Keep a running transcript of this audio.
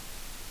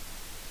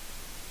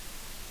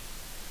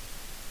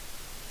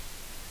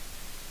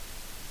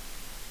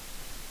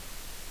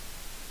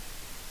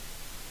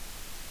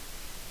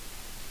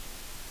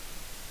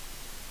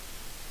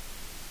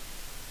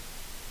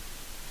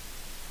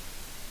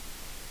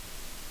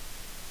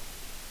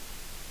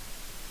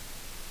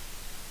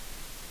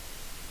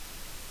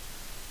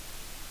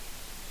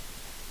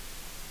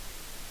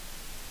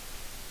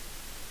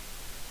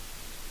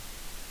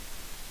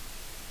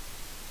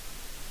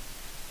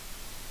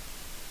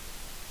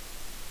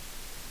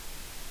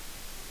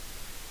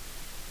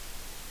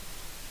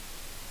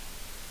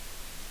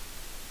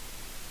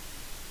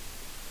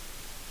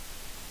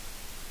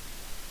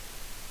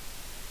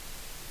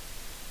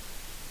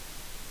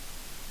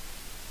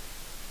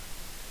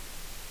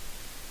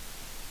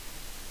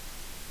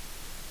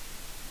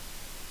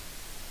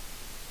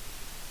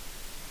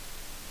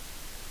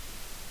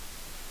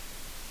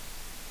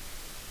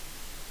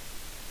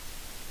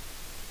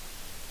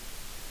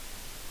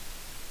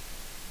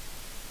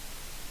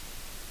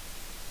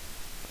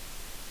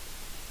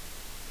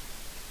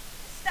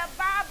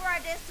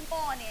God, this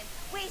morning.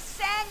 We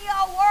send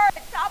your word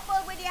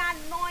coupled with the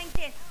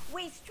anointing.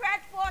 We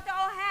stretch forth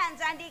our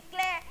hands and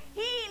declare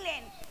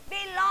healing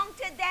belong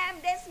to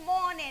them this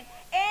morning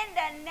in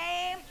the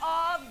name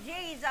of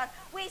Jesus.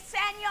 We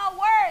send your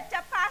word to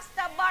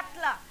Pastor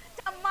Butler,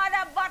 to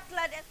Mother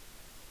Butler this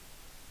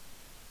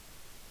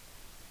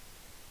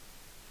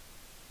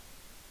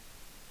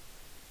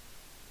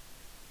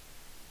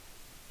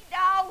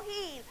thou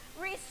heal,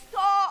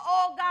 restore,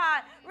 oh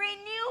God,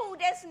 renew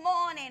this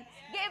morning,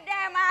 give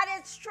them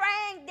added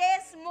strength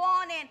this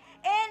morning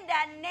in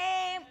the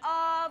name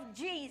of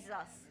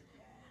Jesus.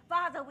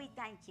 Father, we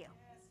thank you.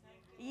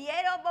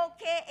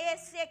 Yeroboke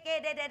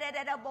eseke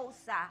de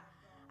bosa.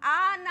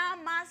 Ana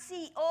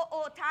masi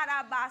o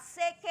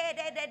tarabaseke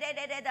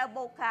de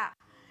boka.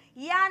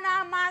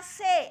 Yana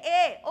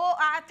mase o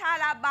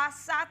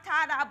atalabasa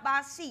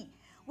tarabasi.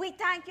 We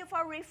thank you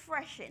for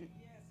refreshing.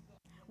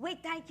 We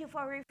thank you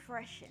for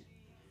refreshing.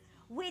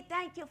 We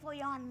thank you for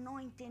your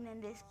anointing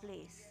in this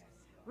place.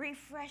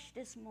 Refresh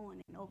this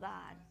morning, oh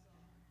God.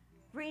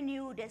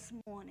 Renew this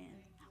morning.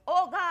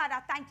 Oh God,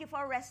 I thank you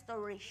for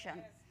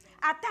restoration.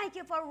 I thank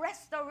you for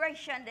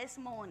restoration this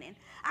morning.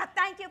 I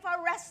thank you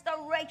for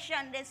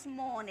restoration this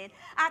morning.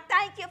 I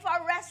thank you for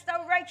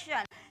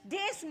restoration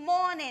this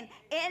morning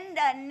in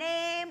the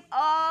name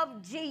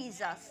of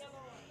Jesus.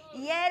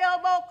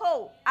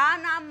 Yeroboko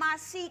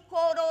anamasi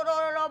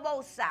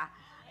korororobosa.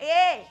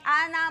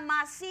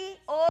 Anamasi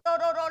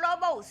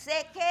orororobo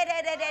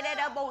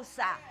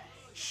sekerererebosa.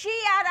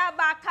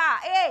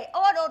 Shiarabaka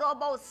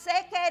ororobo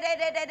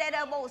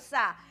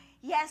sekerererebosa.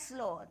 Yes,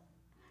 Lord.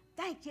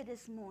 Thank you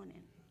this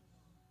morning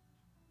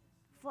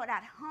for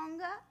that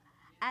hunger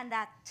and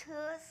that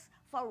thirst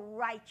for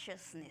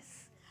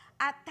righteousness.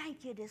 I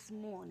thank you this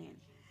morning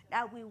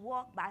that we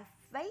walk by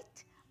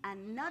faith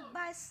and not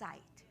by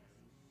sight.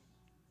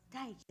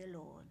 Thank you,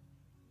 Lord.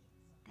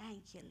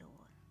 Thank you,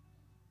 Lord.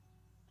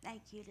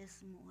 Thank you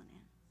this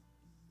morning.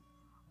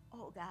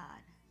 Oh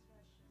God,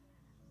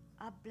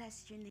 I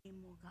bless your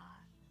name, oh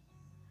God.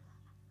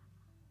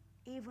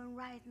 Even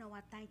right now,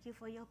 I thank you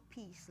for your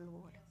peace,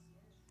 Lord.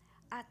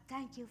 I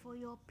thank you for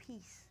your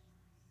peace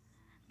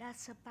that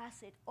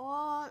surpasses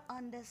all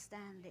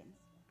understanding.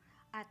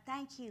 I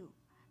thank you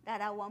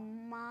that our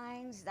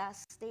minds are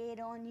stayed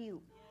on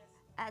you,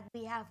 that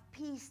we have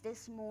peace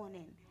this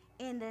morning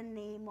in the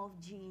name of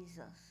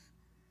Jesus.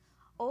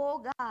 Oh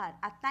God,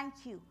 I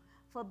thank you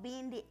for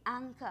being the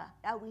anchor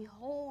that we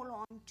hold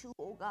on to,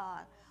 oh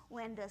God.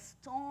 When the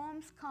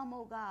storms come,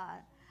 oh God,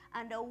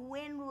 and the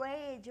wind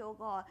rage, oh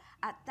God,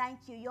 I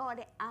thank you. You're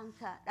the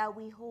anchor that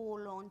we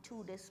hold on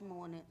to this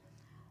morning.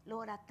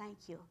 Lord, I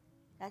thank you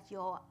that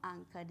you're our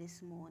anchor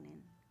this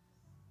morning.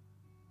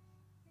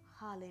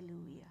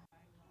 Hallelujah.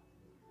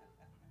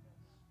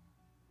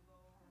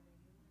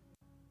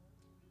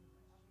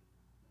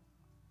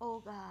 Oh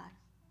God,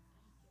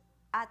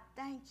 I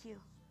thank you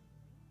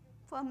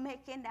for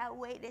making that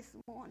way this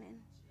morning.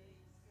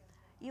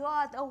 You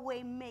are the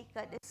way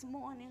maker this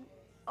morning.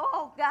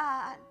 Oh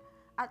God,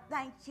 I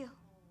thank you.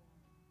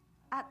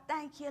 I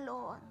thank you,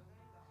 Lord.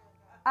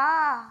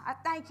 I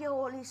thank you,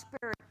 Holy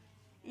Spirit.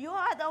 You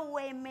are the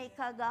way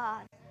maker,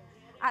 God.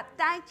 I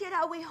thank you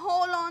that we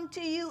hold on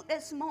to you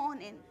this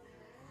morning.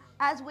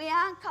 As we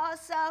anchor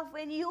ourselves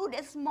in you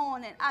this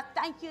morning, I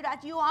thank you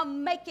that you are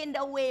making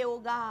the way, oh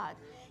God.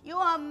 You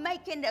are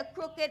making the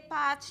crooked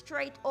path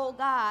straight, oh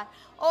God.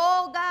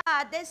 Oh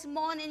God, this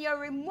morning you're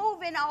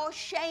removing our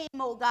shame,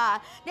 oh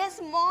God.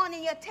 This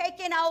morning you're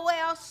taking away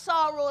our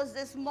sorrows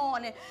this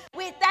morning.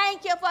 We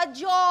thank you for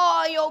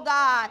joy, oh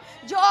God.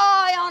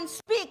 Joy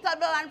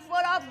unspeakable and full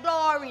of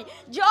glory.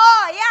 Joy,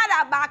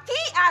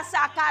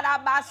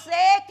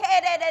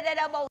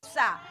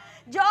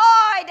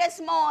 joy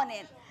this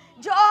morning.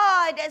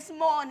 Joy this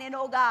morning,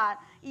 oh God.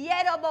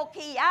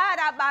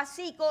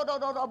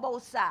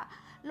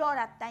 Lord,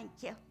 I thank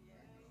you.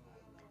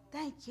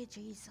 Thank you,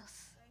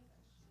 Jesus.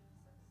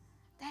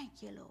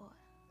 Thank you, Lord.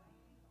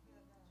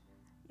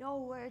 Your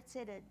word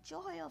said the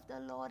joy of the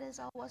Lord is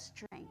our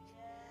strength.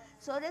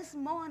 So this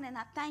morning,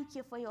 I thank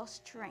you for your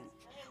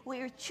strength.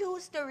 We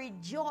choose to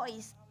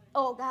rejoice,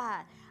 oh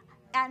God,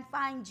 and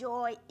find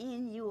joy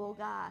in you, oh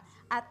God.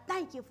 I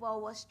thank you for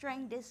our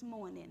strength this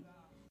morning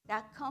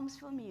that comes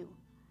from you.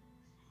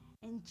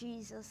 In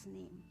Jesus'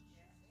 name.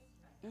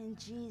 In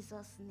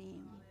Jesus'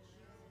 name.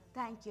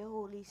 Thank you,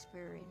 Holy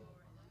Spirit.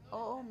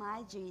 Oh,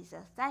 my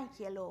Jesus. Thank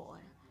you, Lord.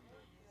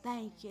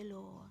 Thank you,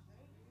 Lord.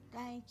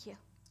 Thank you.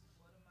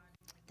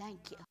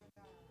 Thank you.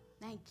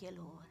 Thank you,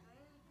 Lord.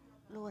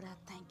 Lord,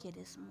 I thank you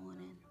this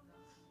morning.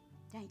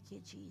 Thank you,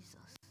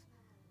 Jesus.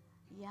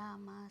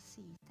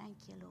 Yamasi. Thank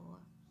you,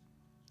 Lord.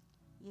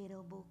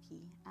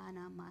 Yeroboki.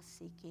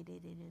 Anamasi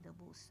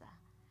kedededebosa.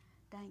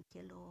 Thank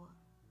you, Lord.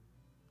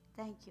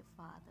 Thank you,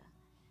 Father.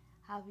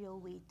 Have your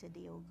way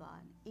today, oh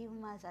God.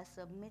 Even as I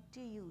submit to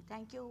you.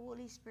 Thank you,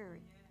 Holy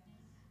Spirit.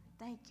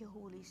 Thank you,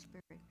 Holy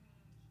Spirit,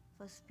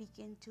 for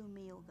speaking to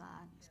me, oh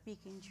God,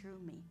 speaking through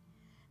me.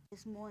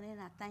 This morning,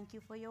 I thank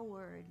you for your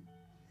word.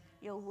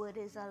 Your word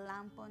is a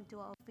lamp unto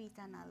our feet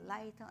and a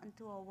light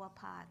unto our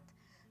path.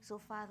 So,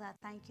 Father, I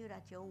thank you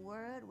that your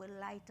word will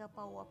light up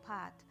our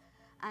path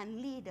and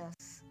lead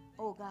us,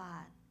 oh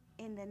God,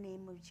 in the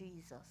name of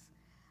Jesus.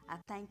 I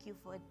thank you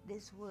for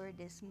this word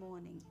this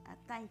morning. I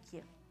thank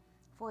you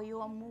for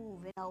your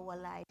move in our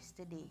lives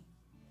today.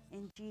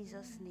 In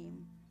Jesus'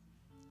 name,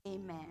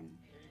 amen.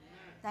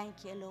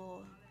 Thank you,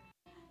 Lord.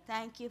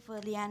 Thank you for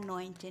the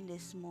anointing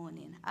this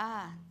morning.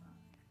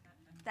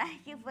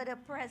 Thank you for the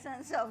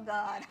presence of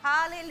God.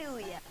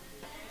 Hallelujah.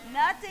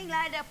 Nothing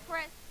like the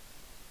presence.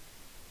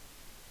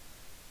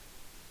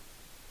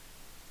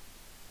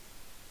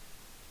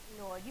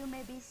 Lord, you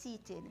may be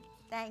seated.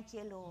 Thank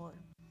you, Lord.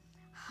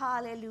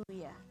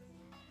 Hallelujah.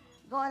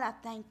 God, I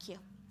thank you.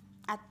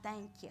 I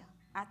thank you.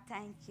 I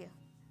thank you.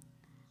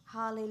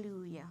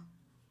 Hallelujah.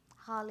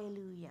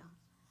 Hallelujah.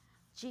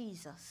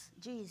 Jesus,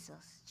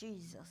 Jesus,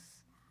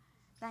 Jesus.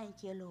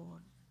 Thank you,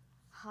 Lord.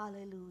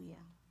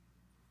 Hallelujah.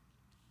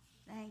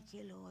 Thank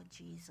you, Lord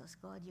Jesus.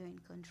 God, you're in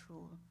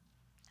control.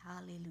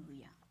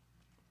 Hallelujah.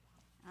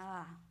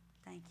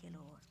 Thank you,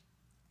 Lord.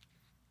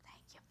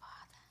 Thank you,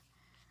 Father.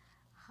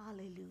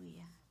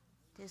 Hallelujah.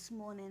 This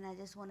morning, I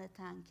just want to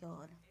thank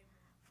God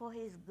for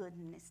his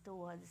goodness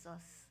towards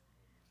us,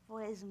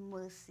 for his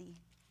mercy,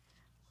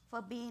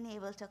 for being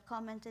able to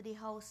come into the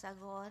house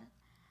of God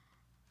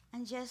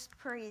and just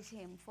praise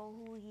him for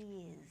who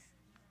he is,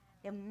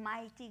 the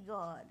mighty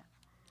God,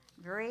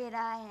 great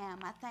I am.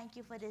 I thank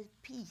you for the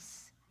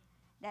peace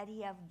that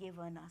he have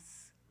given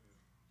us.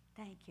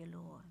 Thank you,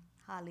 Lord.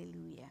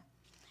 Hallelujah.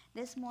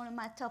 This morning,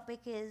 my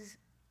topic is,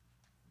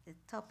 the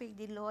topic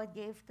the Lord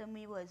gave to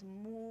me was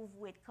move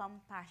with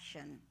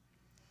compassion.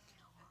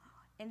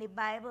 In the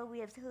Bible, we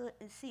have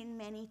seen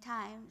many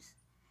times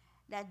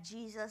that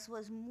Jesus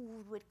was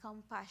moved with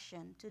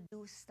compassion to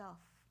do stuff.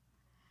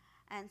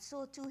 And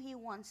so too, he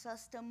wants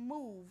us to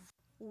move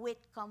with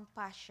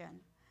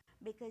compassion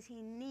because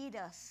he needs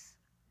us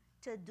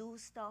to do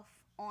stuff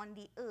on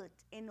the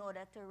earth in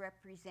order to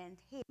represent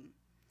him.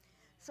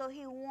 So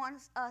he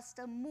wants us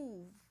to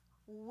move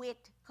with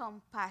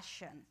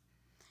compassion.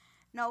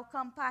 Now,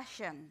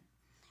 compassion,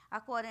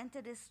 according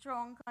to the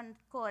Strong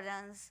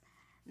Concordance,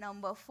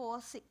 number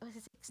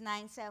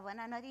 4697,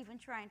 I'm not even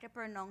trying to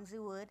pronounce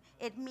the word.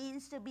 It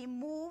means to be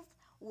moved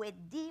with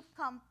deep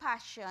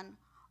compassion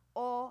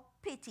or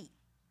pity.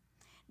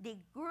 The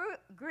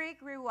Greek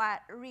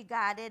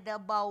regarded the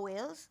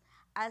bowels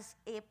as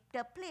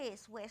the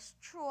place where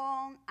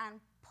strong and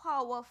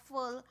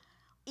powerful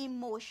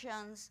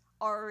emotions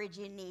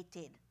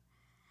originated.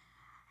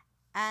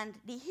 And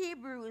the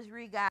Hebrews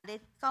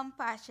regarded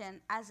compassion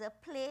as a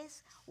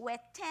place where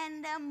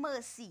tender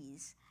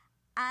mercies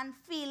and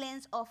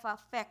feelings of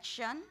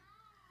affection,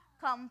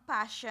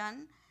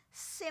 compassion,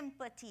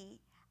 sympathy,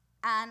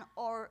 and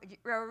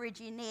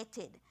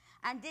originated.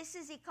 And this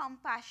is the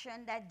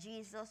compassion that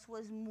Jesus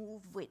was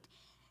moved with.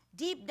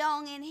 Deep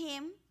down in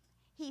him,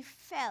 he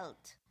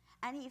felt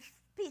and he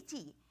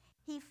pitied.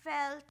 He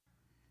felt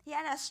he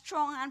had a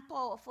strong and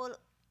powerful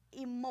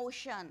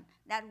emotion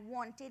that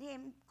wanted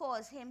him,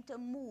 caused him to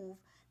move,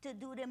 to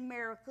do the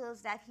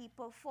miracles that he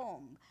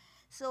performed.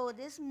 So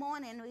this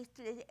morning,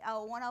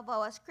 one of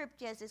our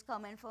scriptures is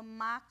coming from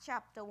Mark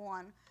chapter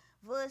 1,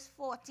 verse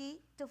 40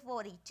 to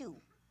 42.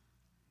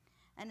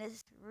 And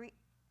it's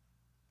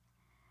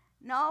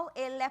now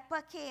a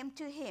leper came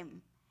to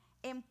him,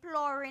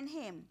 imploring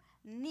him,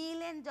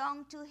 kneeling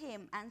down to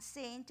him and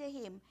saying to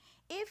him,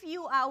 "If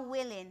you are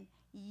willing,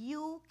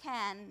 you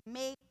can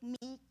make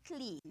me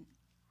clean."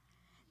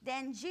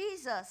 Then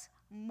Jesus,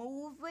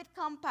 moved with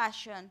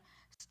compassion,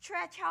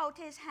 stretched out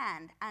his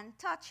hand and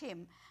touched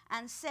him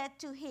and said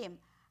to him,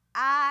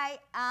 "I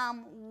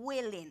am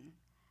willing,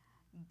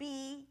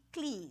 be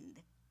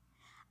cleaned."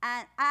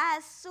 And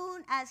as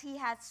soon as he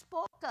had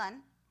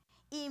spoken,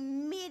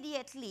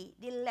 immediately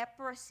the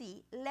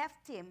leprosy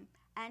left him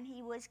and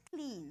he was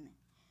clean.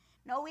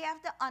 Now we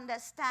have to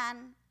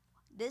understand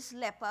this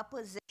leper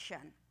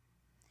position.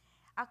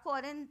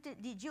 According to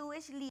the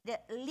Jewish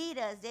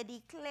leaders, they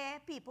declare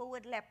people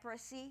with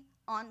leprosy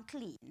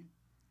unclean.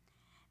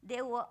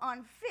 They were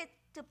unfit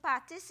to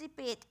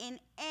participate in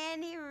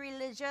any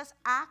religious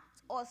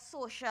act or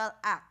social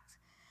act.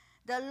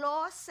 The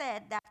law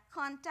said that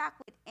contact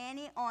with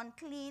any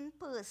unclean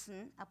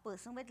person, a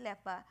person with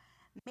leper,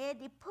 made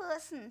the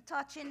person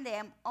touching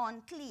them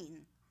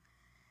unclean.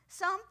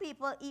 Some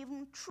people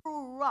even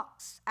threw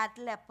rocks at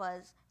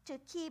lepers to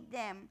keep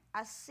them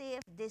a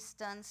safe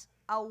distance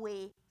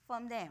away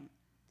from them.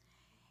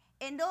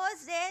 In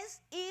those days,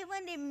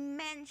 even the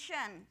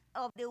mention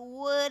of the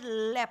word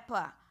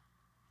leper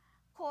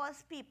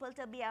caused people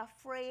to be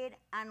afraid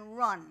and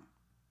run.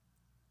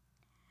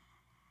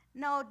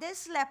 Now,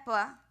 this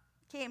leper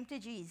came to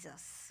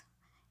Jesus,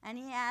 and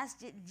he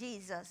asked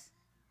Jesus,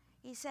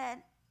 he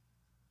said,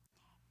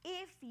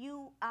 "If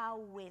you are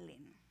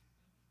willing,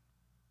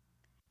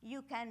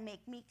 you can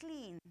make me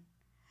clean."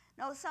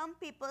 Now, some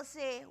people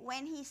say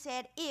when he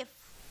said if,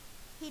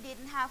 he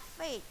didn't have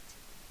faith.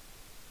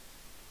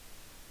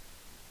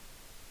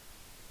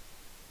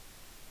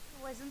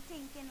 He wasn't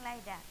thinking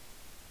like that.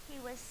 He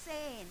was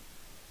saying,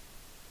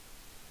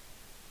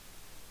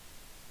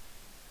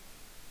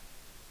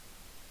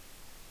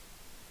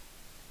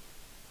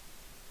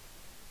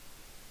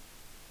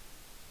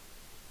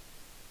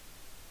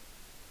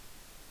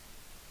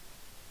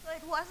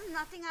 wasn't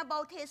nothing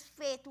about his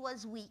faith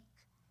was weak.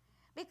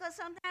 Because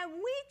sometimes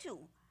we too,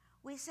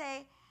 we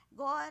say,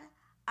 God,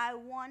 I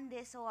want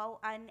this, or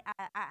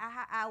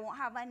I won't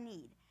have a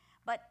need.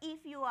 But if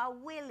you are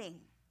willing,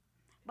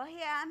 but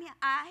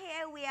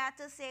here we are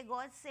to say,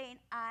 God's saying,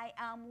 I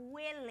am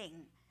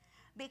willing.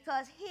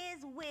 Because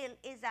his will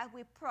is that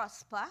we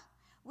prosper,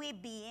 we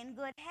be in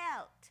good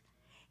health.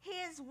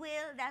 His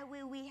will that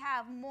we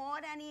have more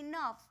than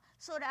enough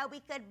so that we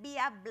could be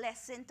a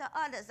blessing to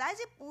others. That's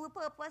the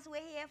purpose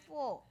we're here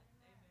for.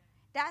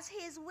 That's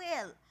his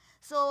will.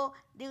 So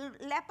the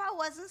leper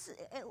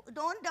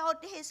don't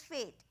doubt his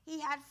faith. He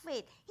had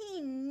faith.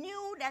 He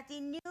knew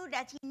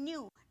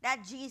that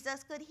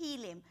Jesus could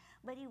heal him.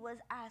 But he was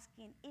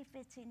asking if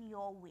it's in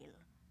your will.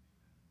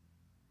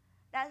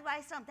 That's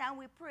why sometimes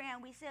we pray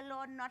and we say,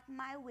 Lord, not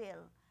my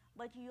will,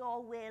 but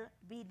your will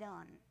be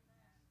done.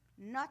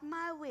 Not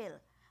my will,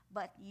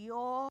 but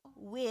your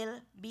will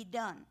be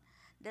done.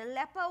 The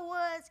leper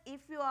words,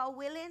 if you are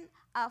willing,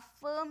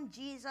 affirm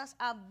Jesus'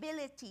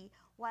 ability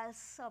while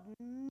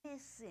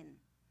submitting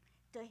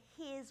to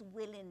his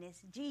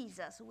willingness,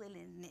 Jesus'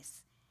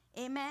 willingness.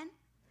 Amen?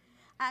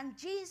 And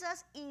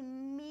Jesus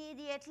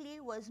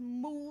immediately was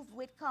moved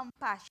with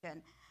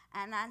compassion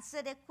and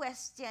answered the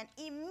question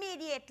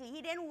immediately.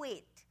 He didn't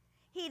wait.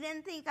 He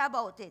didn't think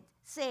about it,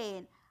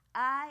 saying,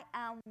 I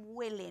am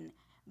willing,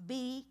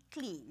 be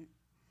clean.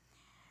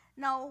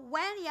 Now,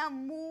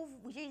 when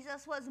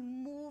Jesus was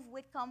moved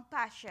with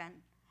compassion,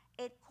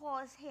 it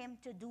caused him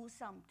to do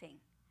something.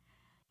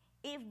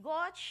 If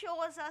God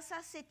shows us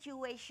a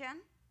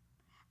situation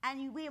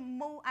and we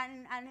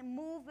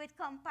move with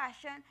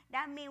compassion,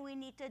 that means we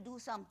need to do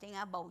something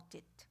about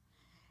it.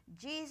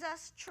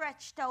 Jesus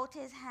stretched out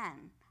his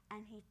hand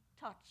and he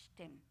touched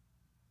him.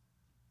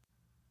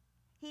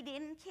 He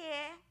didn't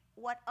care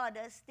what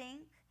others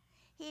think.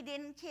 He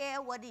didn't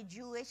care what the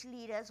Jewish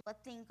leaders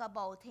would think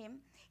about him.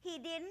 He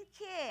didn't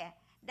care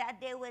that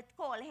they would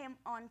call him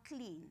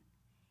unclean.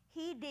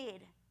 He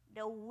did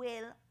the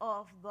will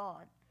of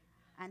God.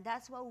 And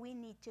that's what we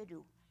need to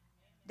do.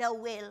 The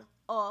will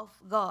of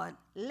God,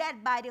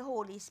 led by the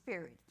Holy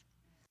Spirit.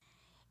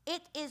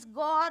 It is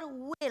God's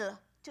will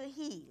to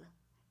heal.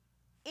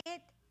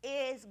 It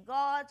is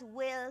God's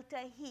will to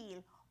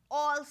heal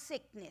all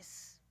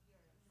sickness,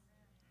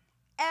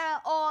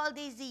 all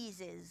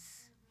diseases.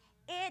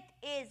 It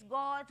is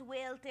God's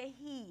will to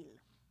heal.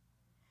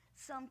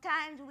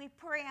 Sometimes we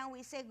pray and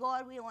we say,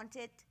 God, we want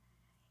it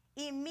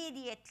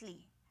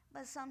immediately.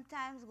 But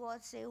sometimes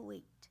God say,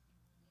 wait.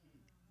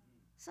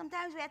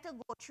 Sometimes we have to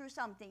go through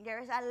something. There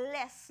is a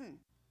lesson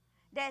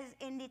that is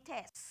in the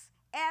test.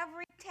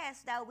 Every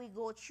test that we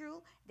go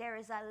through, there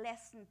is a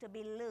lesson to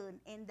be learned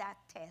in that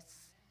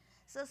test.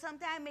 So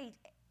sometimes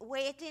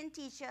waiting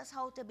teaches us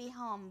how to be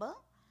humble.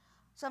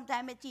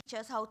 Sometimes it teaches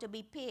us how to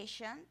be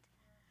patient.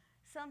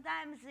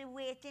 Sometimes the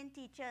waiting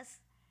teaches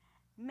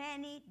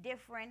many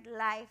different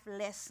life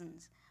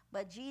lessons.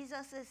 But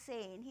Jesus is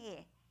saying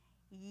here,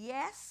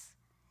 yes,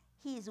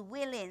 he's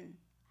willing.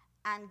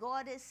 And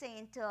God is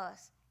saying to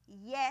us,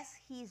 yes,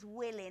 he's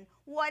willing.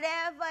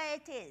 Whatever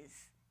it is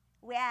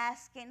we're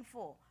asking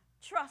for,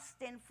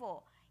 trusting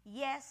for,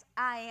 yes,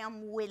 I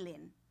am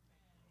willing.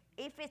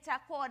 If it's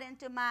according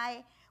to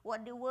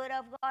what the word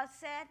of God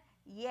said,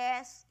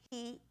 yes,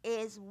 he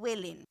is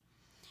willing.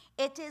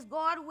 It is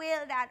God's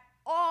will that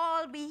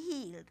all be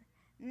healed.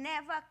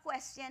 Never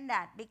question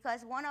that,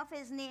 because one of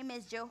his name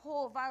is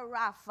Jehovah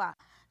Rapha,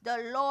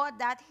 the Lord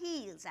that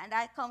heals, and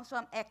that comes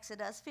from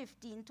Exodus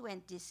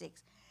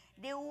 15:26.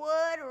 The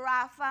word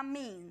Rapha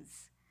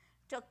means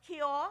to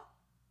cure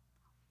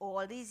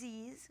all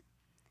disease,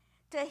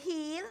 to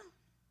heal,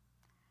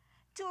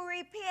 to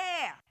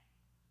repair.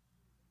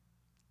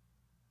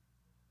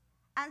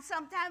 And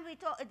sometimes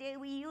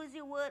we use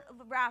the word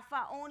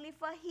Rapha only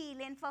for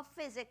healing, for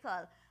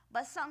physical,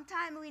 but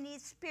sometimes we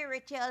need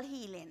spiritual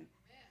healing.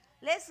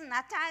 Listen,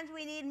 at times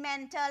we need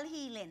mental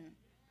healing.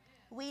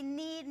 We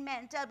need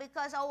mental,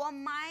 because our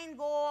mind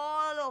goes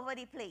all over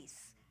the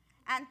place.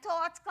 And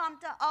thoughts come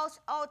to us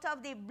out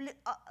of the blue.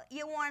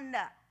 You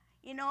wonder,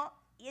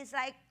 it's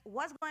like,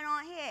 what's going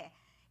on here?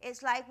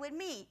 It's like with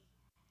me.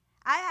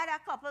 I had a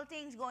couple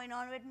things going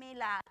on with me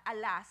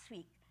last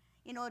week.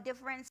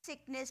 Different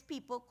sickness,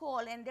 people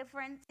calling,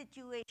 different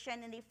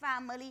situation in the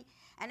family.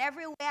 And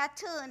everywhere I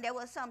turned, there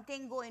was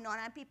something going on.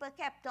 And people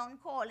kept on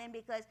calling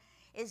because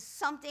it's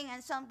something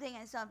and something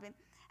and something.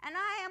 And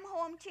I am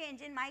home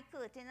changing my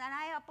curtains, and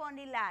I up on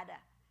the ladder.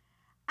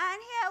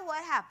 And here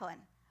what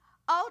happened.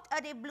 Out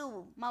of the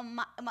blue,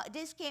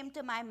 this came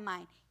to my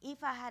mind.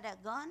 If I had a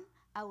gun,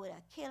 I would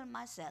have killed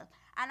myself.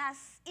 And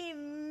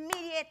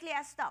immediately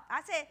I stopped.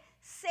 I said,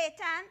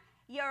 Satan,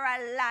 you're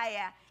a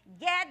liar.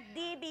 Get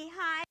thee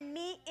behind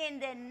me in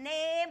the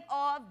name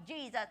of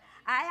Jesus.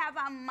 I have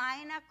a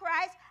mind of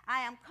Christ.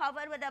 I am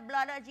covered with the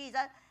blood of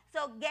Jesus.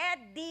 So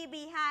get thee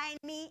behind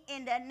me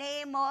in the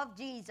name of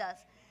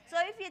Jesus. So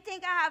if you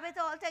think I have it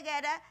all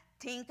together,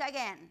 think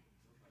again.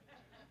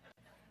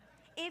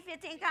 If you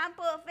think I'm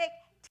perfect,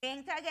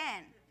 think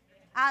again.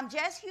 I'm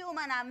just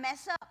human. I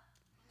mess up.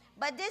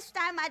 But this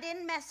time I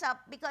didn't mess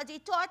up because the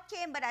thought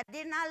came, but I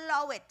didn't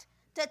allow it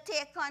to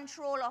take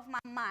control of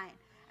my mind.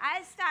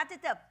 I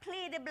started to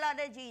plead the blood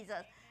of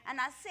Jesus. And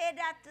I say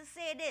that to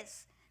say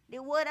this.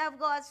 The word of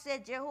God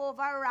said,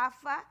 Jehovah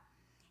Rapha,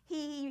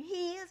 he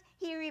heals,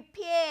 he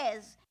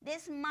repairs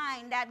this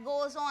mind that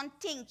goes on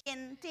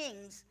thinking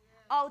things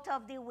out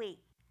of the way.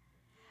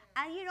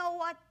 And you know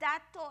what?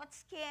 That thought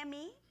scared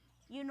me.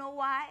 You know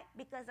why?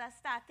 Because I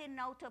started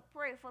now to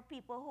pray for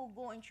people who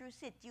going through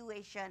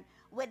situation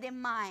with the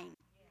mind.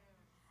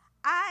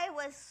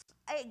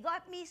 It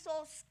got me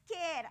so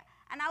scared.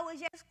 And I was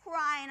just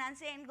crying and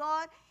saying,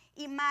 God,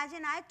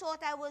 imagine I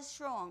thought I was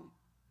strong.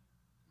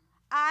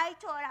 I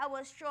thought I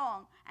was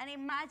strong. And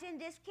imagine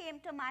this came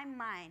to my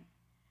mind.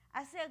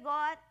 I said,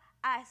 God,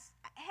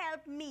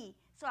 help me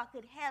so I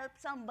could help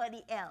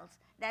somebody else,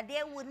 that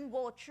they wouldn't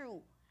go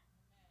through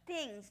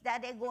things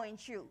that they're going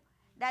through,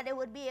 that they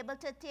would be able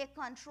to take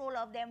control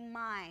of their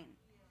mind.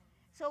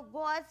 So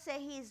God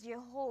said he's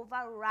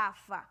Jehovah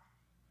Rapha.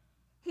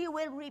 He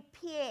will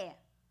repair,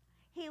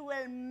 he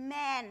will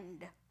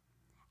mend,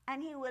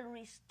 and he will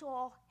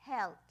restore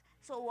health.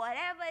 So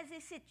whatever is the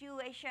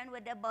situation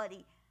with the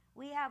body,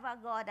 we have a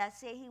God that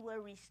says he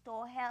will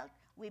restore health.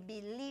 We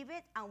believe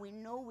it and we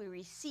know we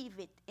receive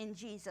it in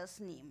Jesus'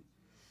 name.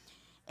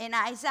 In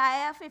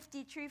Isaiah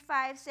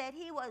 53:5 said,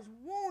 he was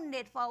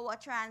wounded for our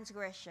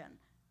transgression.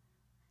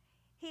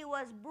 He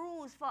was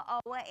bruised for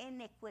our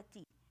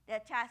iniquity. The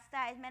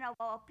chastisement of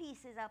our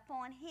peace is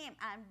upon him,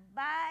 and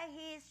by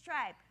his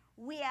stripe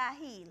we are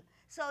healed.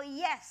 So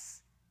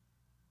yes,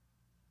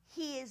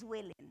 he is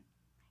willing.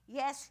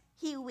 Yes,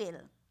 he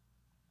will.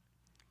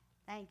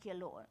 Thank you,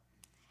 Lord.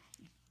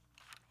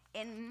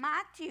 In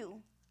Matthew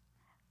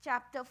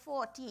chapter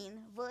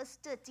 14, verse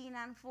 13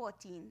 and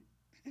 14,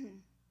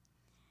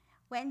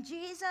 when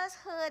Jesus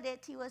heard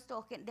it,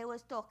 they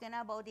was talking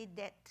about the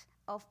death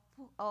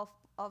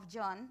of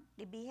John,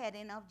 the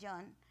beheading of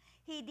John.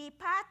 He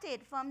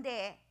departed from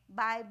there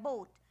by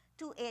boat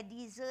to a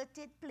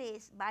deserted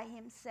place by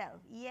himself.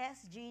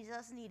 Yes,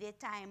 Jesus needed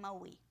time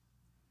away.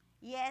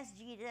 Yes,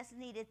 Jesus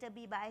needed to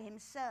be by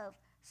himself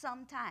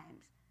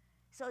sometimes.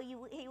 So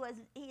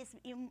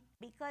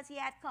because he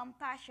had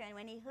compassion,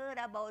 when he heard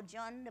about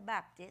John the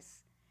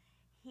Baptist,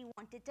 he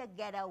wanted to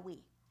get away.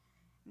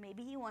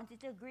 Maybe he wanted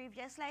to grieve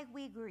just like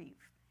we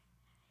grieve.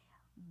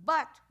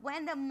 But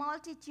when the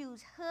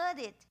multitudes heard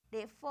it,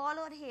 they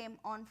followed him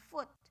on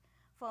foot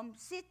from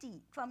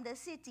the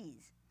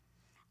cities.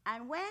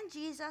 And when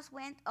Jesus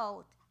went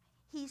out,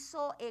 he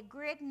saw a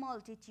great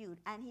multitude,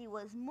 and he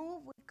was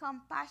moved with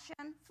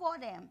compassion for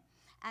them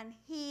and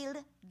healed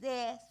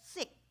their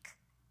sick.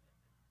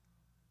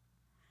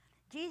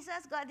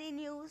 Jesus got the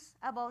news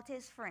about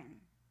his friend,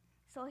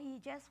 so he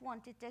just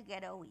wanted to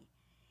get away.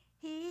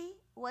 He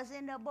was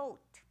in the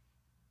boat,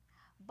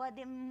 but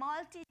the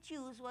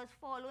multitudes was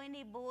following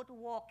the boat,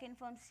 walking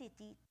from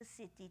city to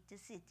city to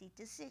city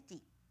to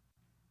city.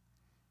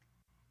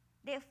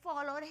 They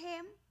followed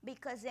him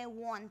because they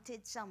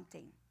wanted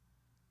something.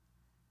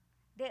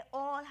 They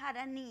all had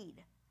a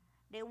need.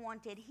 They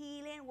wanted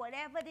healing,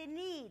 whatever they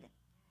need.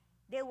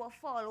 They were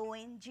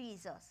following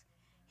Jesus.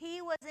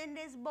 He was in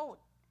this boat.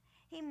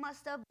 He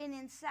must have been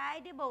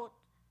inside the boat.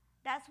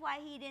 That's why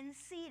he didn't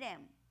see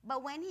them.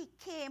 But when he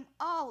came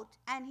out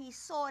and he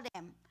saw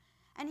them,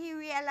 and he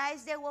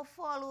realized they were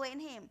following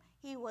him,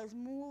 he was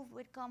moved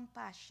with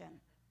compassion,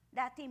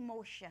 that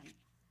emotion.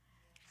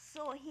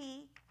 So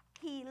he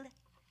healed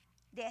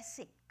their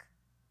sick.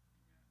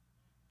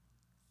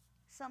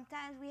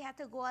 Sometimes we have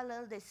to go a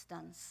little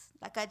distance,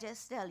 like I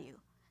just tell you.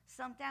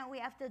 Sometimes we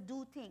have to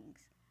do things.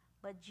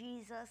 But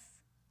Jesus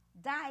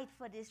died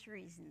for this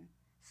reason,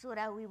 so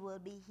that we will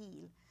be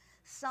healed.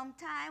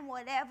 Sometimes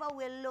whatever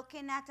we're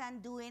looking at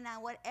and doing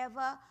and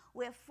whatever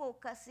we're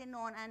focusing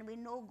on, and we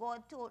know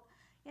God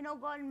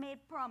God made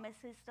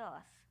promises to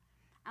us.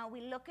 And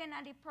we're looking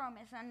at the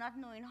promise and not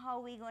knowing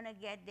how we're going to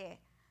get there.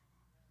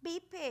 Be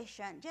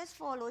patient. Just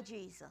follow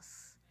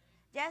Jesus.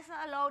 Just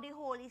allow the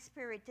Holy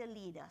Spirit to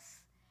lead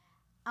us.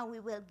 And we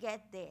will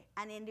get there.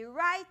 And in the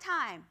right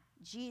time,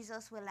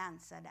 Jesus will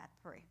answer that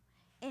prayer.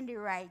 In the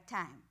right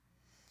time.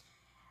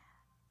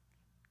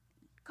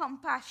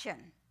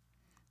 Compassion.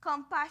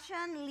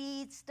 Compassion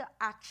leads to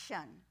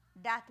action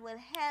that will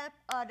help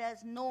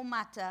others no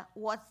matter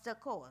what's the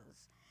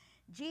cause.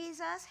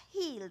 Jesus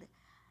healed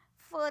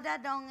further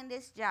down in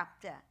this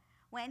chapter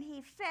when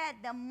he fed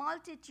the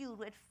multitude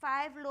with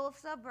 5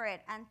 loaves of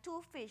bread and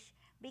 2 fish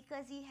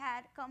because he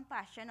had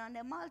compassion on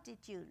the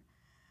multitude.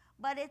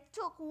 But it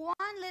took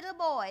one little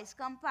boy's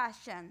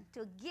compassion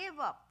to give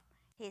up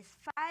his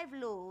 5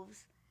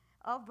 loaves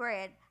of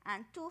bread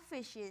and 2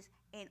 fishes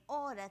in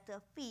order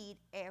to feed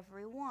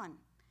everyone.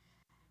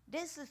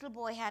 This little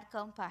boy had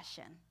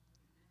compassion.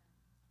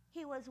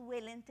 He was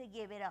willing to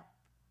give it up.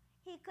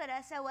 He could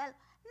have said, well,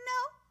 no,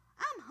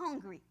 I'm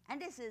hungry, and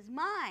this is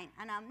mine,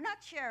 and I'm not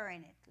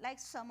sharing it, like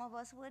some of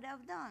us would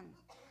have done.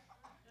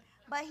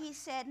 But he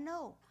said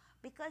no,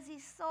 because he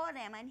saw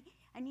them, and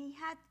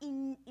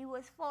he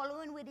was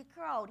following with the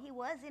crowd. He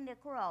was in the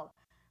crowd.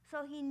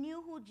 So he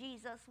knew who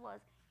Jesus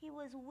was. he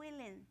was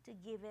willing to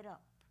give it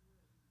up.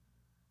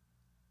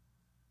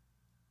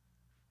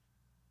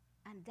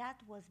 And that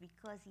was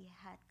because he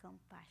had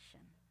compassion.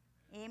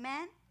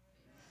 Amen?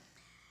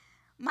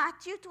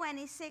 Matthew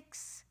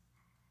 26,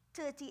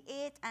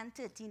 38 and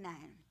 39.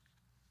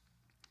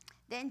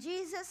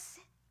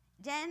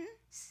 Then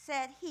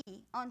said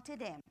he unto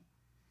them,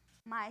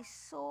 my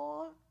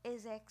soul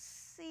is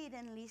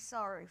exceedingly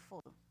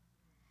sorrowful,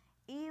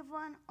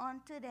 even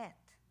unto death.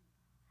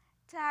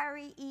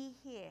 Tarry ye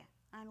here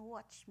and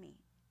watch me.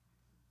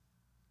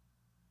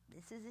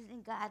 This is in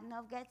the Garden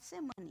of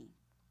Gethsemane.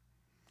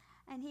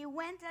 And he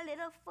went a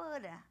little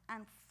further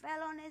and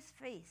fell on his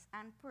face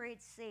and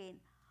prayed, saying,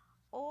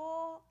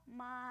 O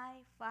my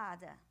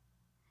Father,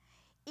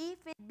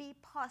 if it be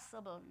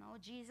possible, now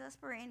Jesus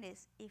praying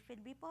this, if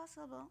it be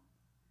possible,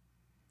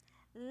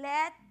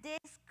 let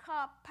this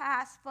cup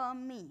pass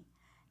from me.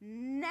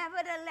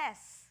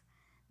 Nevertheless,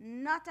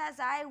 not as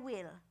I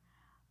will,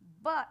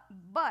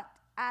 but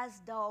as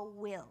thou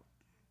wilt.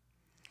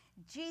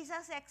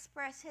 Jesus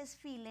expressed his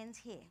feelings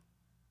here.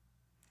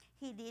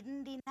 He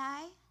didn't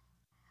deny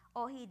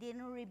or he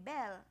didn't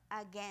rebel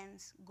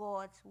against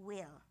God's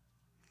will.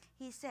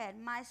 He said,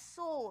 my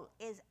soul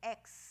is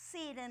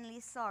exceedingly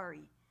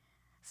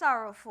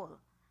sorrowful.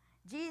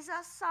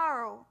 Jesus'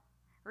 sorrow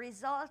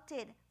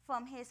resulted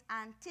from his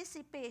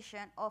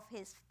anticipation of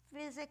his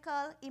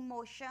physical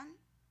emotion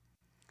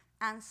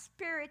and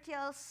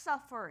spiritual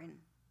suffering,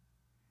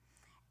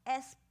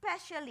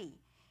 especially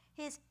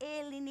his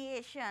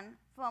alienation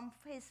from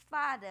his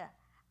Father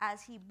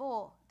as he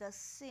bore the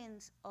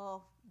sins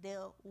of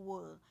the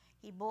world.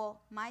 He bore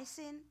my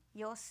sin,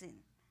 your sin.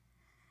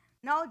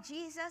 Now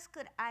Jesus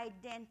could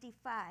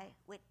identify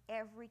with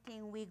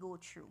everything we go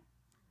through.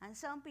 And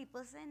some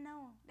people say,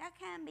 no, that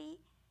can't be.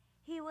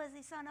 He was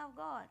the Son of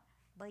God.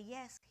 But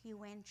yes, he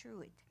went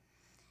through it.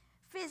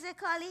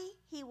 Physically,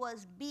 he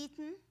was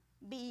beaten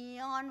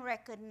beyond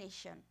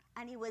recognition,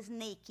 and he was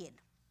naked.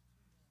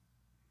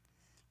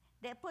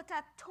 They put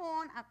a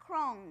thorn, a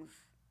crown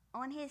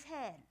on his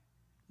head.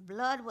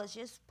 Blood was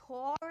just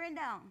pouring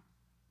down.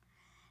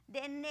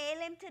 They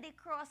nailed him to the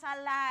cross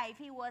alive.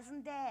 He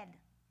wasn't dead.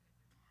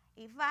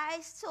 If I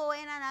saw in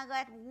and I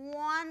got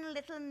one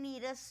little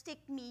needle stick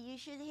me, you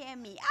should hear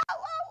me. Ow, ow,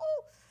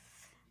 ow.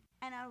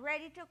 And I'm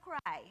ready to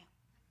cry.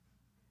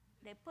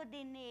 They put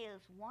the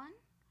nails 1,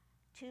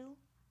 2,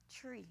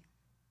 3.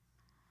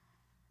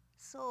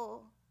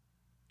 So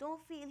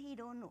don't feel he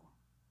don't know.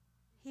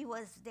 He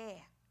was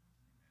there.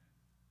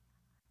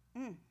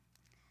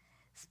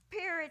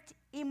 Spirit,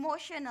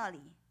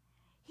 emotionally,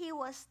 he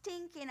was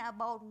thinking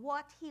about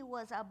what he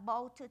was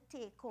about to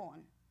take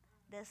on,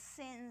 the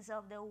sins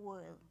of the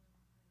world.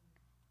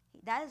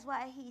 That is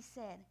why he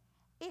said,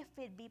 if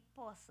it be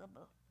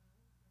possible.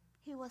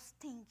 He was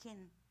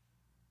thinking.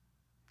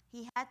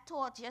 He had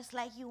thought just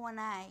like you and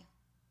I.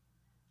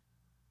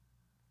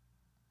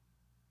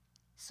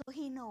 So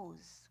he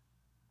knows.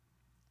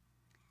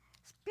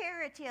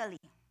 Spiritually,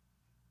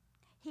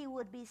 he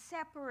would be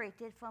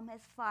separated from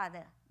his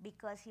Father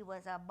because he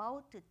was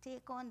about to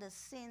take on the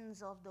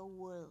sins of the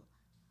world.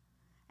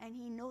 And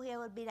he knew there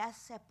would be that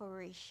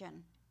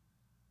separation.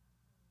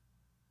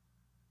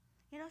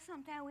 You know,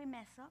 sometimes we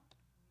mess up.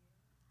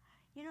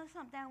 You know,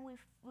 sometimes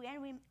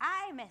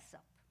I mess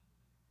up.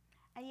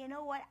 And you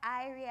know what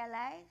I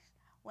realize?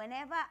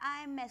 Whenever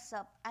I mess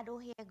up, I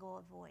don't hear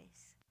God's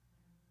voice.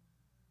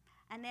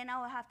 And then I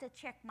will have to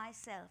check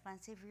myself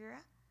and say, Vera,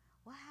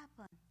 what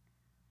happened?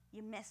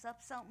 You mess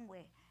up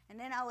somewhere. And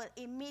then I will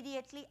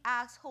immediately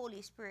ask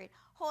Holy Spirit,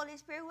 Holy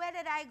Spirit, where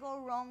did I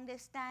go wrong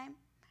this time?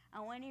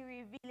 And when he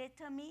reveals it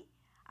to me,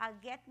 I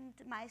get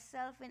into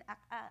myself in,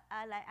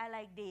 I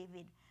like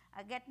David.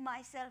 I get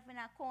myself in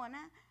a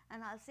corner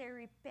and I'll say,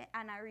 repent,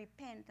 and I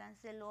repent and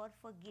say, Lord,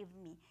 forgive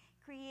me.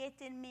 Create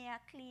in me a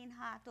clean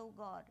heart, oh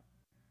God.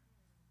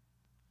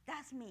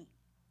 That's me.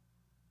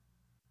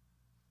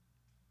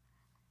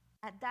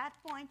 At that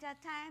point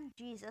of time,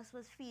 Jesus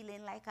was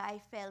feeling like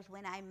I felt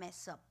when I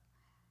mess up.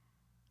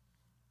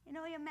 You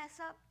know, you mess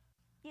up,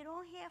 you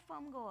don't hear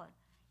from God.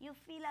 You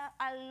feel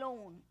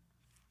alone.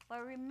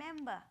 But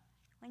remember,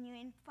 when you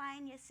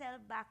find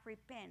yourself back,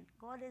 repent.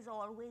 God is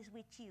always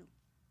with you.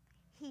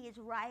 He is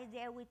right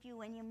there with you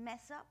when you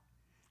mess up,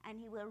 and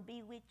he will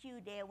be with you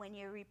there when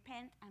you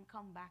repent and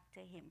come back to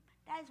him.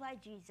 That is why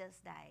Jesus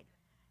died,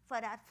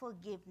 for that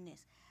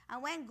forgiveness.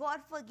 And when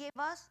God forgives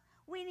us,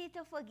 we need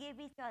to forgive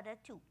each other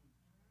too.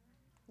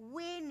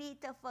 We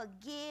need to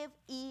forgive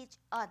each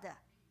other.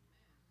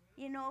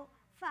 You know,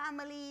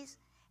 families,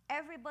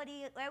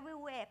 everybody,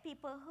 everywhere,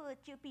 people hurt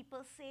you,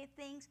 people say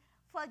things.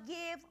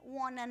 Forgive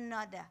one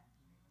another.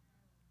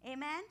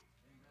 Amen?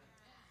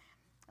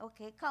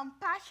 Okay,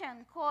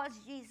 compassion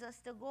caused Jesus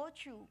to go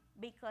through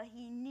because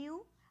he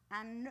knew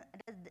and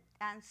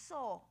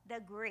saw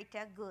the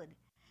greater good.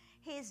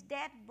 His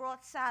death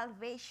brought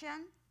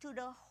salvation to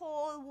the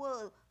whole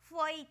world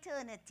for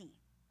eternity.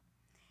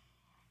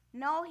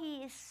 Now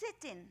he is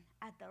sitting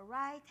at the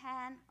right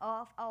hand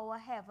of our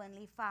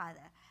Heavenly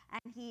Father,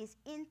 and he is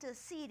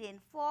interceding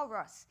for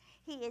us.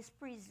 He is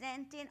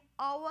presenting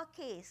our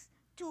case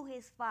to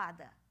his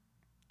Father.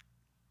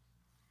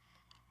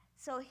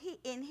 So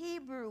in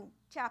Hebrew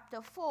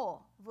chapter 4,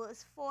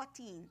 verse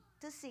 14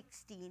 to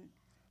 16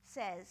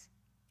 says,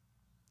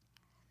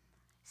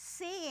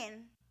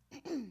 seeing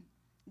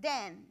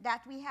then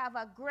that we have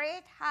a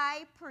great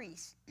high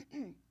priest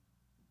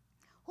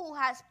who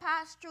has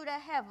passed through the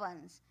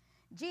heavens,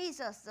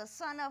 Jesus, the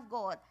Son of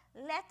God,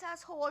 let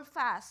us hold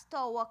fast to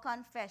our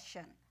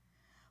confession.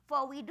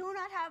 For we do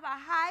not have a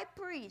high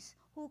priest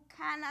who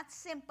cannot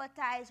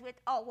sympathize with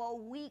our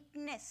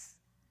weakness.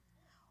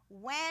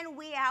 When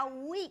we are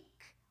weak,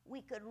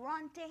 we could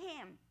run to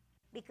him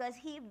because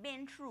he's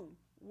been through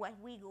what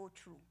we go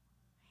through.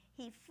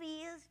 He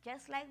feels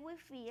just like we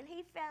feel.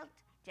 He felt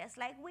just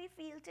like we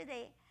feel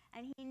today,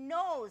 and he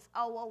knows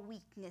our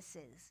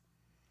weaknesses.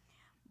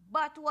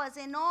 But was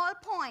in all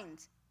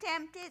points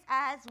tempted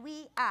as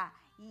we are,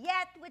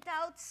 yet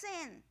without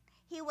sin.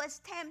 He was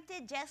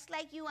tempted just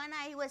like you and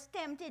I. He was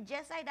tempted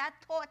just like that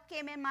thought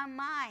came in my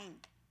mind,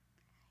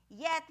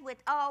 yet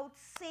without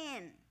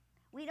sin.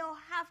 We don't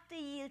have to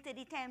yield to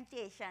the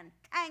temptation.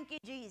 Thank you,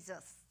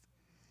 Jesus.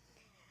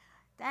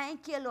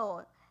 Thank you,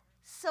 Lord.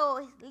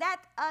 So let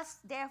us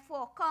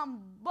therefore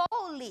come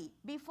boldly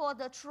before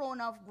the throne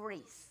of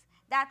grace,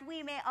 that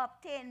we may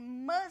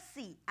obtain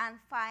mercy and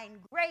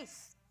find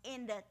grace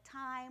in the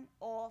time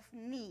of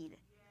need.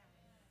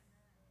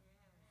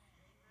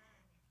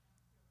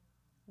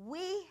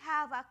 We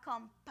have a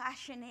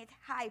compassionate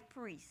high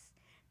priest,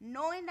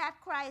 knowing that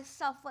Christ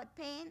suffered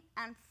pain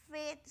and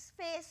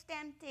faced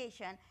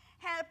temptation.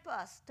 Help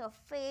us to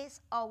face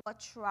our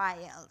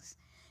trials.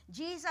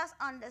 Jesus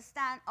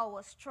understands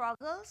our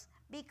struggles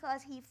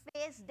because he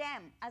faced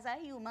them as a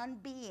human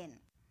being.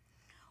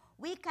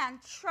 We can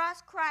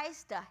trust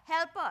Christ to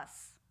help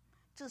us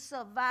to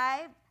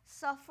survive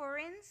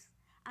sufferings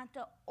and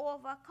to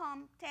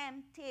overcome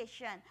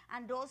temptation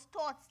and those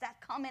thoughts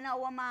that come in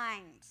our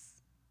minds.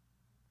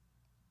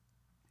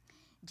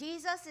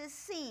 Jesus is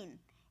seen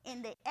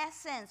in the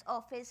essence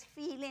of his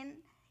feeling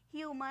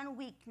human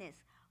weakness,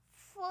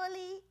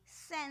 fully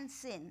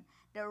sensing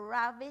the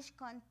ravished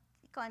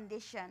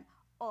condition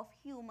of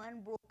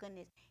human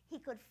brokenness. He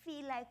could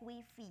feel like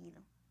we feel.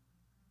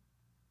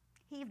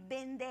 He's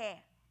been there.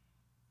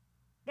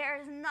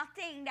 There is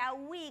nothing that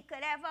we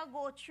could ever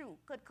go through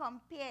could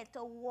compare to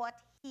what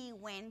he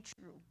went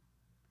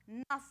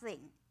through. Nothing.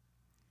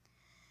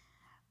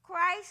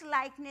 Christ's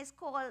likeness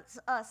calls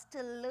us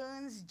to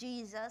learn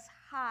Jesus'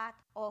 heart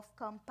of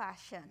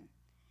compassion.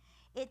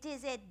 It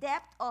is a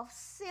depth of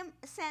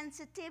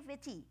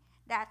sensitivity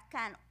that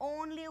can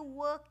only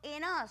work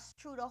in us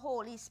through the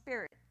Holy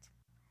Spirit,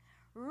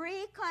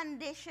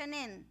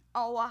 reconditioning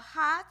our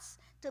hearts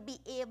to be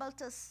able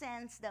to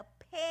sense the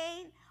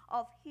pain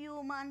of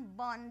human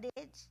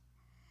bondage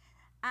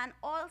and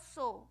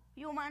also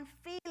human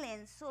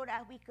feelings so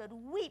that we could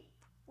weep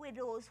with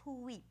those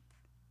who weep.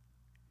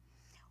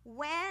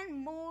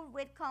 When moved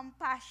with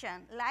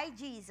compassion like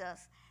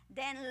Jesus,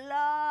 then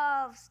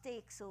love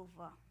takes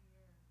over.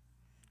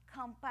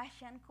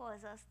 Compassion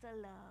causes us to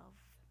love.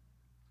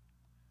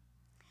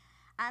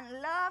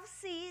 And love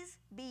sees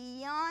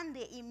beyond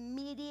the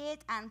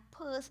immediate and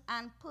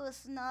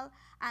personal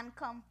and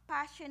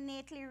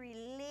compassionately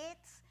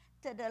relates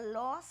to the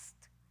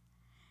lost,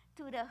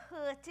 to the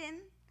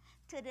hurting,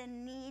 to the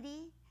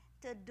needy,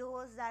 to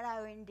those that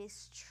are in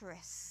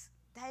distress.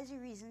 That is the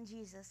reason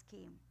Jesus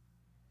came.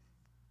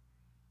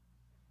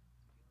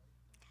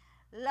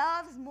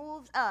 Love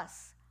moves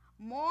us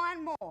more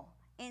and more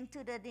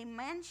into the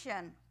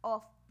dimension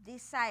of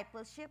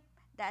discipleship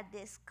that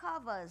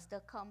discovers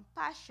the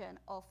compassion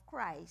of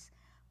Christ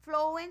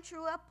flowing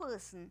through a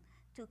person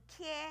to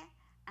care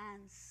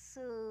and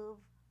serve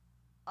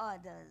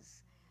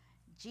others.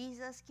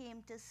 Jesus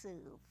came to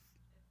serve.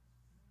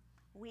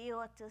 We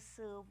ought to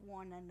serve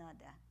one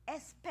another,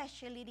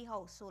 especially the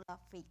household of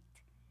faith.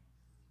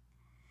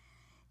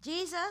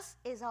 Jesus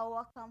is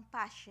our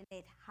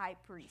compassionate high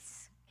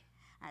priest.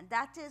 And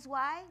that is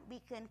why we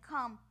can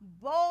come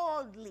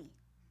boldly.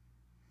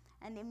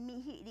 And the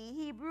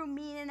Hebrew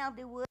meaning of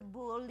the word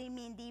boldly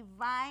means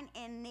divine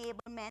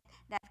enablement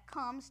that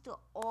comes to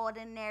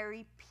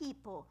ordinary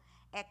people,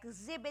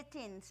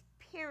 exhibiting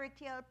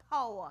spiritual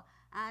power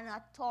and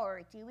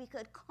authority. We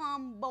could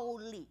come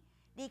boldly,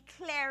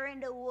 declaring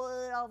the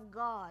word of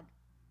God.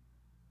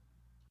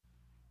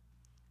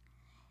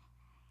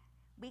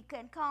 We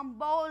can come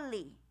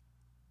boldly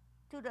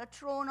to the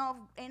throne of,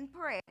 in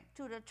prayer,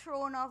 to the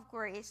throne of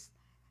grace,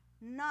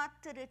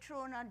 not to the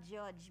throne of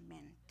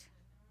judgment.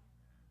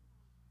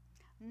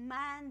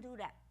 Man do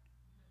that.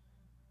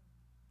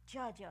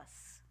 Judge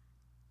us.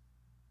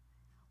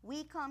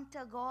 We come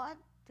to God,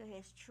 to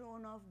his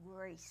throne of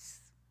grace,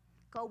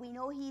 because we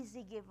know he's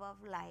the giver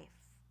of life.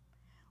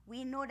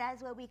 We know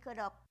that's where we could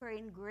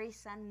obtain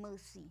grace and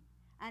mercy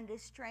and the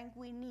strength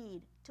we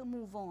need to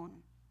move on.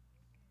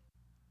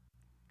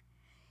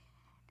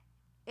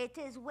 It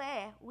is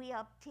where we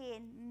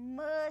obtain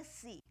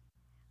mercy,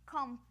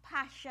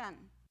 compassion,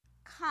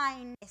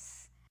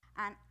 kindness,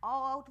 and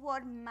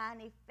outward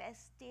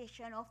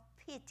manifestation of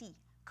pity,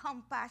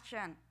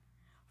 compassion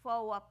for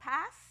our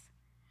past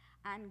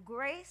and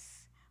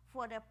grace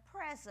for the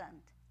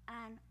present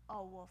and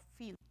our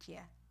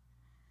future.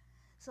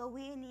 So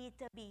we need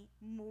to be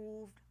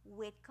moved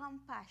with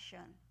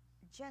compassion,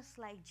 just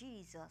like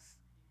Jesus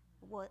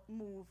was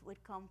moved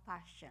with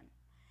compassion.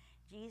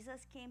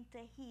 Jesus came to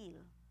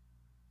heal,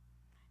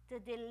 to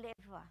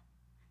deliver,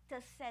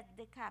 to set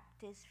the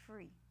captives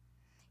free.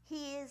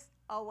 He is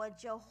our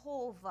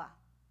Jehovah.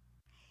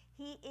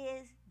 He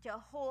is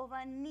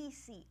Jehovah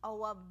Nissi,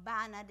 our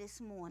banner this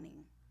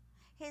morning.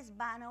 His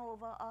banner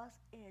over us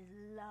is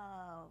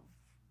love.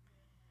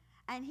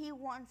 And he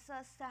wants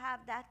us to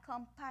have that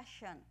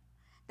compassion,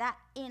 that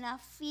inner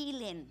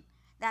feeling,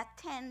 that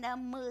tender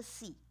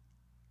mercy.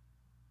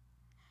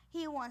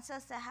 He wants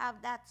us to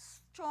have that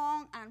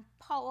strong and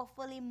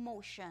powerful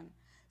emotion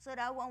so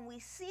that when we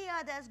see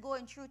others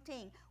going through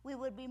things, we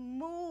will be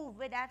moved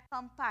with that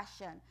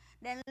compassion.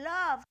 Then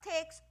love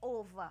takes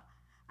over,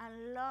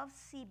 and love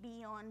sees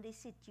beyond the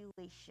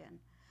situation,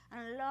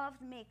 and love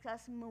makes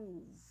us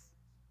move.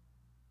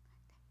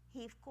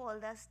 He's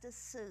called us to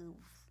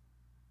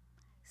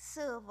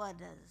serve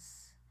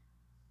others.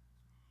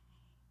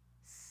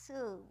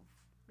 Serve,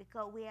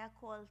 because we are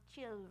called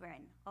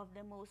children of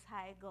the Most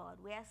High God.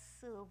 We are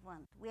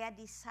servants. We are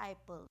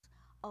disciples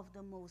of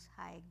the Most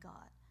High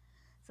God.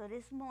 So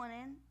this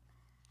morning,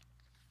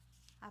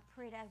 I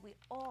pray that we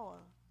all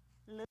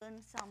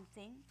learn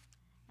something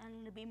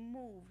and be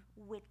moved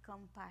with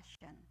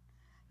compassion.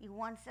 He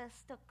wants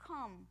us to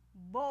come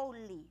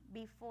boldly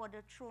before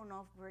the throne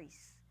of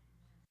grace,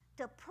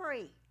 to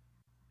pray.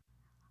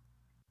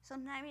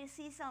 Sometimes you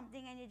see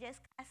something and you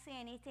just can't say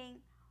anything.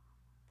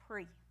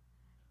 Pray.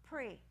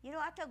 Pray. You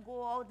don't have to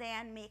go out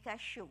there and make a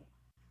show.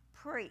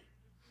 Pray.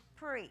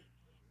 Pray.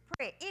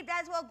 Pray. If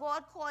that's what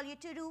God called you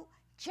to do,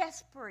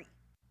 just pray.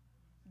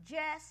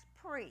 Just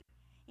pray.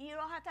 You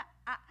don't have to,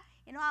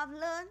 I've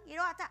learned, you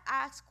don't have to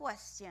ask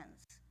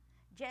questions.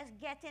 Just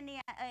get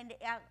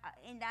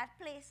in that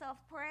place of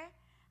prayer,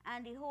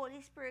 and the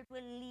Holy Spirit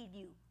will lead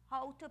you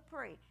how to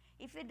pray.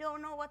 If you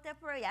don't know what to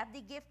pray, you have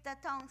the gift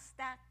of tongues,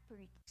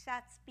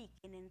 start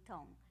speaking in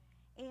tongue.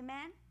 Amen?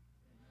 Amen?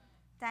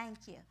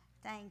 Thank you.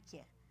 Thank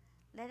you.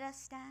 Let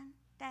us stand.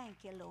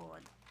 Thank you,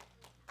 Lord.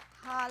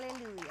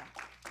 Hallelujah.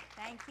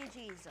 Thank you,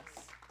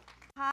 Jesus.